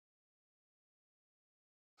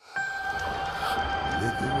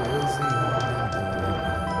was the only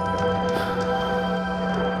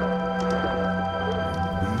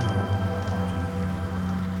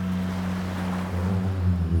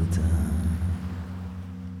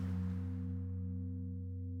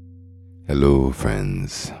Hello,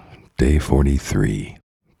 friends. Day 43.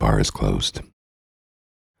 Bar is closed.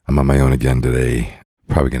 I'm on my own again today.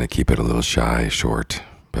 Probably going to keep it a little short,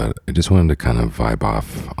 but I just wanted to kind of vibe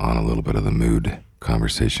off on a little bit of the mood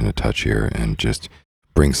conversation a touch here and just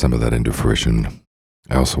bring some of that into fruition.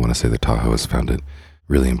 I also want to say that Tahoe has found it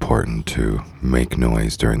really important to make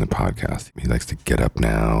noise during the podcast. He likes to get up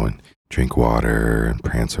now and drink water and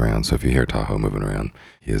prance around. So if you hear Tahoe moving around,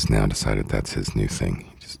 he has now decided that's his new thing.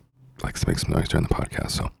 He just likes to make some noise during the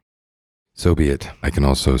podcast. So be it. I can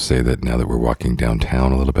also say that now that we're walking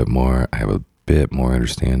downtown a little bit more, I have a bit more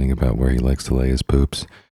understanding about where he likes to lay his poops.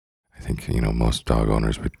 I think, most dog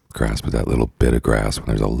owners would grasp at that little bit of grass. When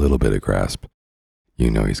there's a little bit of grass,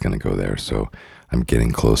 he's going to go there. So I'm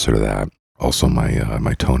getting closer to that. Also,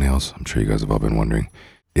 my toenails, I'm sure you guys have all been wondering,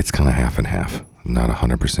 it's kind of half and half. Not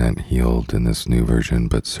 100% healed in this new version,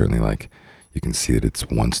 but certainly you can see that it's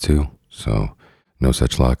wants to. So no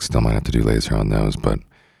such luck. Still might have to do laser on those, but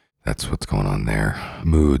that's what's going on there.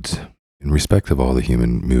 Moods. In respect of all the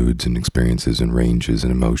human moods and experiences and ranges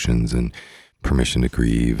and emotions and permission to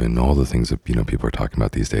grieve and all the things that, people are talking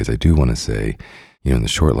about these days, I do want to say, in the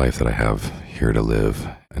short life that I have here to live,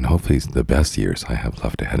 and hopefully the best years I have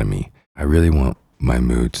left ahead of me, I really want my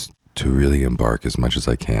moods to really embark as much as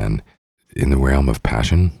I can in the realm of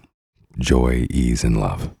passion, joy, ease, and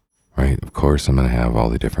love, right? Of course, I'm going to have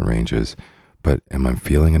all the different ranges, but am I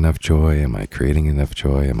feeling enough joy? Am I creating enough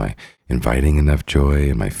joy? Am I inviting enough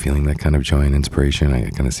joy? Am I feeling that kind of joy and inspiration?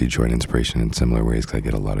 I kind of see joy and inspiration in similar ways because I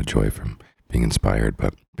get a lot of joy from being inspired,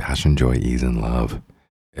 but passion, joy, ease, and love.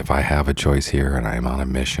 If I have a choice here and I'm on a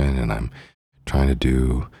mission and I'm trying to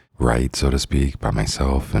do right, so to speak, by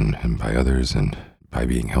myself and by others and by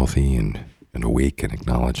being healthy and awake and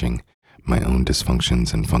acknowledging my own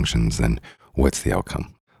dysfunctions and functions, then what's the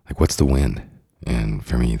outcome? What's the win? And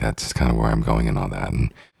for me, that's kind of where I'm going and all that.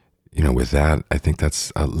 And, with that, I think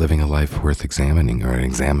that's living a life worth examining, or an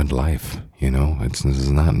examined life. This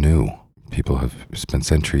is not new. People have spent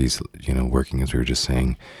centuries, working, as we were just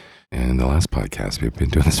saying in the last podcast. We've been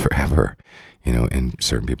doing this forever, and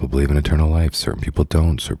certain people believe in eternal life. Certain people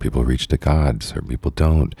don't. Certain people reach to God. Certain people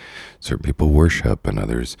don't. Certain people worship, and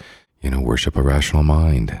others, worship a rational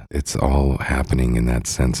mind. It's all happening in that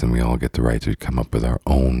sense, and we all get the right to come up with our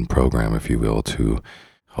own program, if you will, to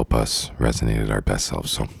help us resonate at our best selves.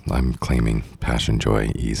 So I'm claiming passion,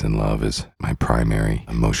 joy, ease, and love is my primary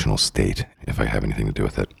emotional state, if I have anything to do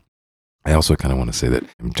with it. I also kind of want to say that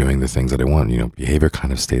I'm doing the things that I want. Behavior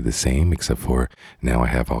kind of stayed the same, except for now I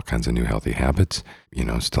have all kinds of new healthy habits,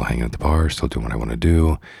 still hanging at the bar, still doing what I want to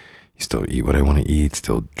do. Still eat what I want to eat,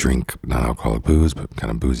 still drink non-alcoholic booze, but kind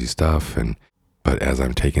of boozy stuff. But as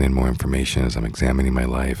I'm taking in more information, as I'm examining my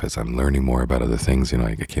life, as I'm learning more about other things,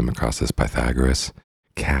 I came across this Pythagoras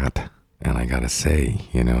cat, and I gotta say,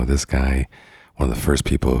 this guy, one of the first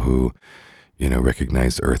people who,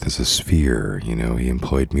 recognized Earth as a sphere. He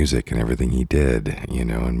employed music in everything he did,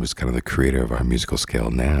 and was kind of the creator of our musical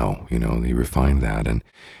scale now. He refined that, and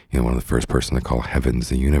one of the first person to call heavens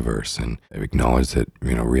the universe, and acknowledge that,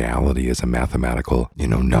 reality is a mathematical,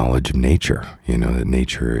 knowledge of nature, that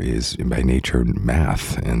nature is by nature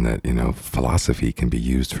math, and that, philosophy can be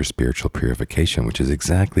used for spiritual purification, which is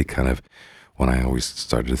exactly kind of when I always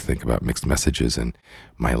started to think about mixed messages in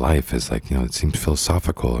my life is it seems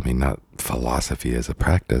philosophical. I mean, not philosophy as a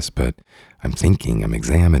practice, but I'm thinking, I'm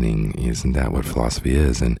examining, isn't that what philosophy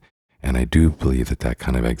is? And I do believe that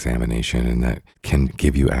kind of examination and that can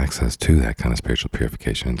give you access to that kind of spiritual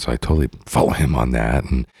purification. And so I totally follow him on that.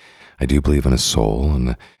 And I do believe in a soul.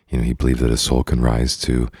 And, he believed that a soul can rise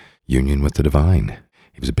to union with the divine.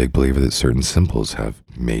 He was a big believer that certain symbols have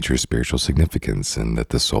major spiritual significance and that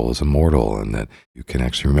the soul is immortal and that you can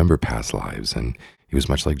actually remember past lives. And he was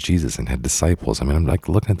much like Jesus and had disciples. I mean, I'm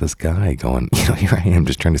looking at this guy going, here I am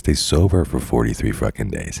just trying to stay sober for 43 fucking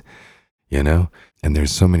days. And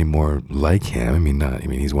there's so many more like him. I mean,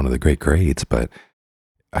 he's one of the greats, but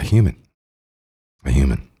a human.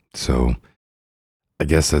 So I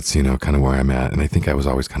guess that's, kind of where I'm at. And I think I was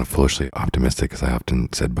always kind of foolishly optimistic, as I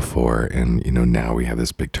often said before. And, now we have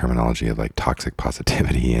this big terminology of toxic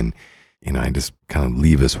positivity. And, I just kind of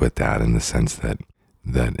leave us with that in the sense that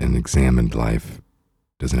an examined life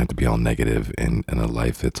doesn't have to be all negative, and a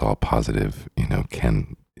life that's all positive,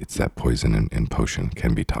 it's that poison and potion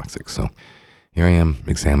can be toxic. So here I am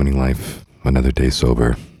examining life, another day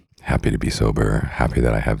sober, happy to be sober, happy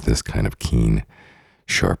that I have this kind of keen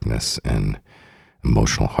sharpness and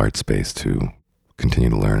emotional heart space to continue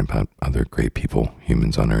to learn about other great people,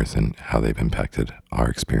 humans on Earth, and how they've impacted our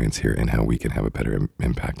experience here and how we can have a better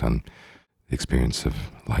impact on the experience of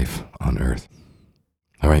life on Earth.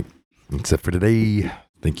 All right, that's it for today.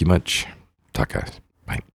 Thank you much. Talk, guys.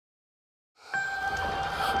 Bye.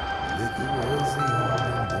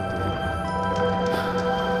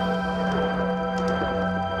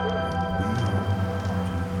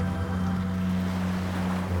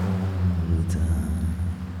 Time.